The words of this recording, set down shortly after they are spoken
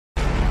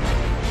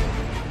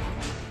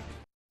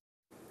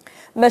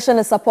Mission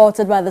is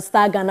supported by the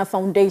Star Ghana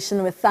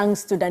Foundation with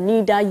thanks to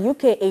Danida,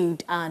 UK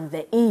Aid and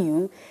the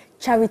EU.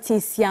 Charity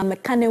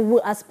Kanewu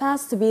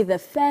aspires to be the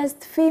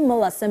first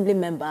female assembly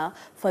member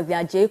for the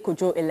Adjei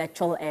Kojo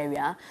electoral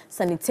area.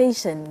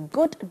 Sanitation,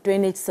 good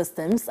drainage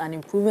systems and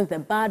improving the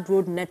bad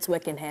road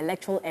network in her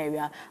electoral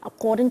area,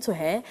 according to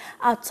her,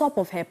 are top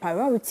of her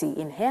priority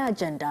in her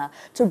agenda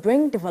to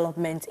bring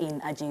development in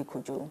Adjei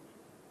Kojo.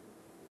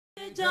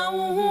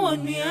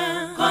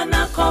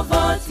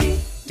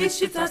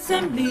 District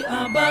Assembly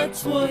about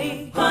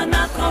Twoi,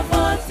 Kona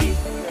Kavoti.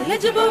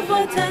 Eligible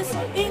voters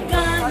in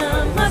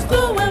Ghana must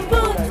go and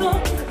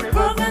vote.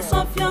 Progress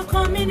of your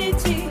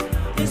community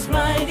is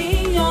right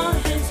in your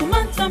hands.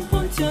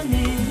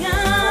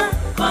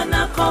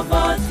 Kona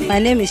Kavoti. My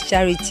name is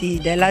Charity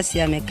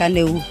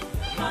Kanewu.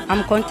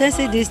 I'm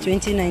contesting this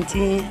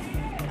 2019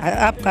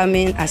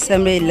 upcoming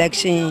assembly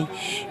election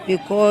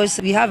because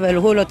we have a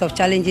whole lot of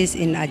challenges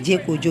in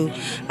Adjei Kojo.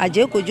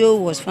 Adjei Kojo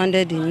was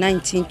founded in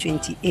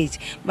 1928,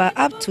 but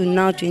up to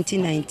now,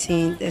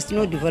 2019, there's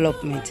no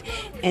development.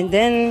 And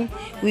then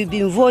we've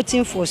been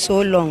voting for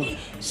so long.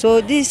 So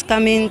this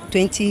coming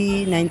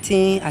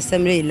 2019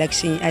 assembly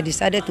election, I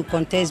decided to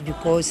contest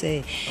because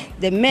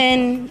the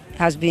men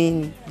has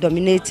been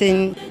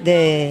dominating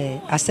the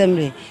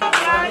assembly.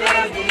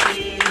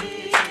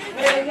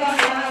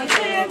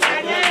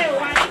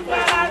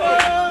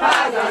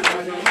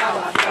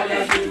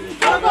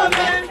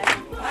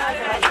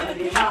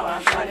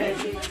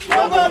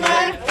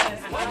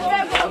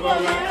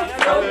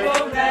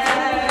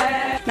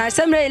 Na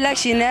assembly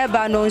election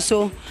eba no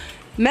so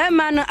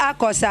memma no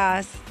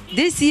akosa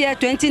this year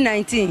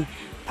 2019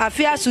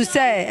 afia su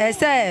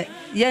say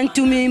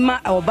yentumi ma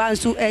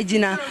obansu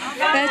agina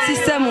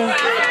system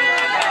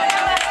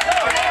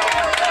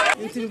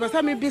nti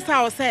basa me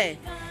bisa o say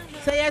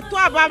ye to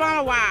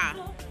ababa wa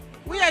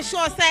we are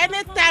sure say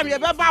anytime you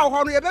be ba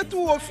ho no you be to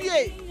wo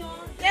fie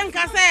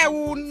yenka say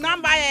wo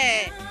number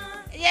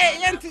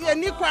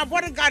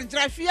bodyguard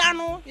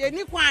Drafiano,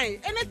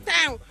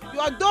 anytime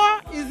your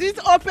door is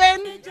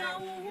open?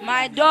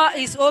 My door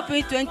is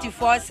open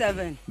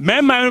 24/7.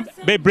 Mema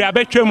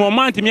bebrabetwe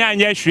moment me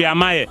anye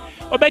hwiamaye.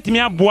 Obetimi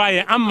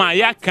aboaye ama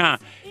yaka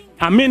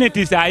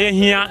amenities aye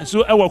hia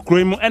so e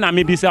wokroimu e na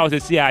me bisa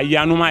osesi aye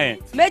anumaye.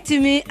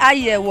 Metimi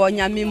aye wo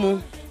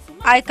nyamimu.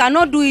 I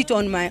cannot do it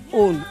on my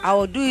own. I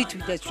will do it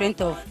with the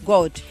strength of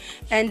God.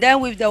 And then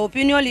with the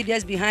opinion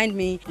leaders behind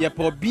me. Ye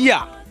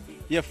pobia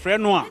ye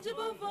freno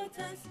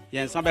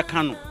yen sabe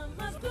kanu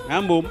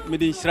ambo me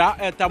de nhira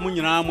eta mu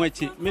nyina mu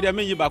achi me de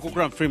menyi ba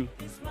kokran frame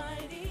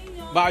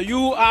but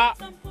you are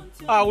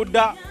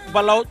Uda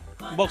ballot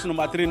box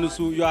number 3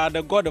 nusu. You are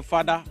the God the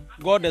Father,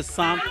 God the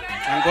Son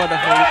and God the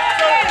Holy.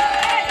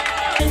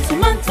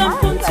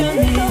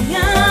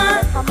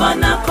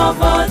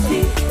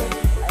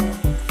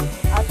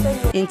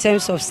 In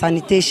terms of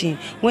sanitation,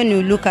 when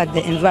you look at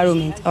the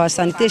environment, our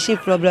sanitation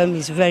problem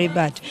is very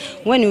bad.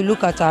 When you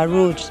look at our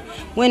roads,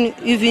 when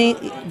even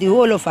the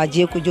whole of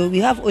Adjei Kojo, we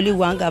have only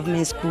one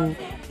government school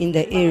in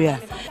the area.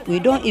 We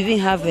don't even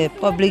have a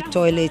public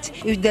toilet.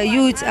 With the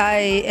youth,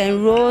 I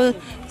enroll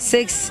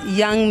 6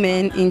 young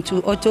men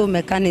into auto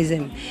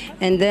mechanism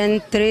and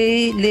then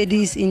 3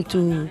 ladies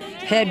into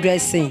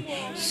hairdressing.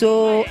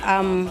 So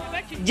I'm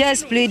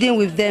just pleading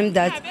with them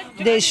that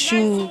they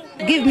should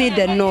give me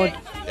the nod.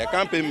 The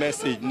campaign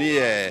message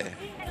near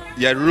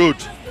your road,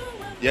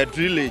 your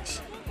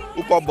drillage.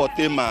 Uko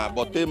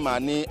botema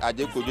ni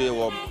Adjei Kojo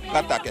wo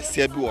kata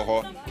kese bi wo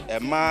ho. E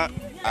ma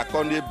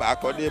akonde ba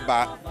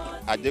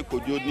Adjei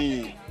Kojo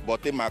ni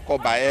botema ko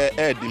ba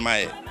e di ma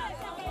e.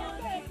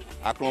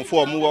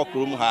 Akronfo mu wo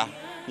krom ha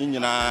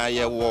nyina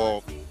ye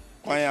wo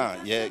kwan a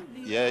ye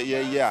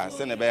a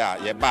se ne be a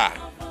ye ba.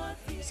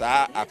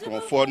 Sa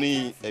akronfo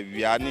ni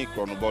awia ni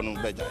kronobo no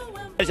beja.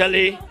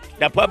 Especially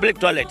the public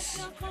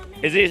toilets.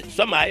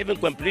 Some are even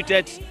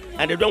completed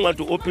and they don't want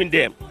to open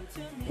them,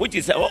 which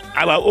is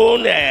our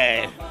own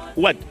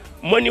what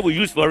money we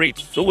use for it.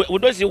 So we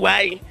don't see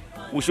why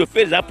we should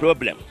face that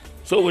problem.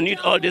 So we need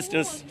all these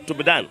things to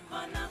be done.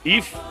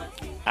 If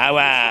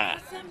our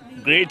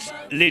great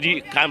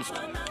lady comes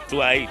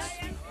to our aid.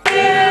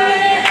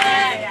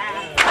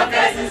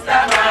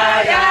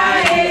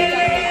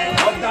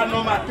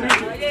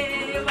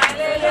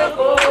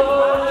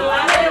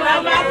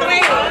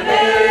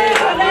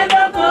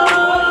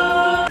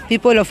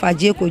 People of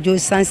Adjei Kojo,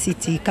 Sun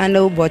City,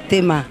 Kanewu,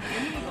 Botema,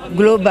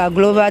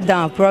 global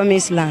down,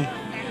 promised land.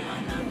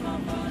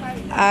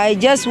 I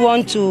just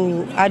want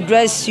to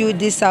address you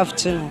this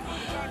afternoon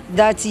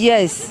that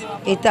yes,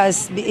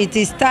 it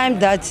is time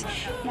that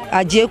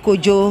Adjei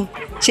Kojo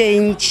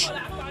change.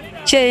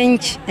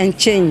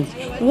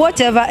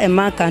 Whatever a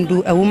man can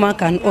do, a woman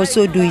can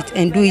also do it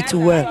and do it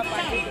well.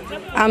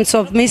 I'm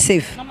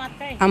submissive,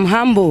 I'm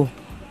humble,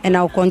 and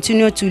I'll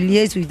continue to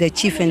liaise with the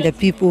chief and the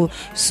people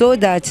so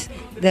that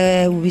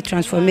there will be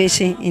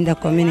transformation in the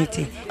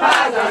community.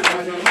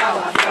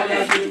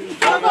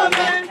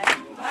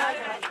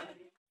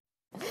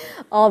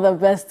 All the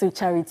best to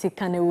Charity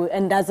Kanewu.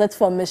 And that's it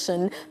for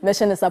Mission.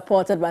 Mission is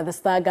supported by the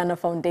Star Ghana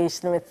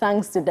Foundation with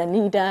thanks to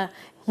Danida,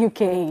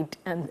 UK Aid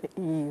and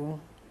the EU.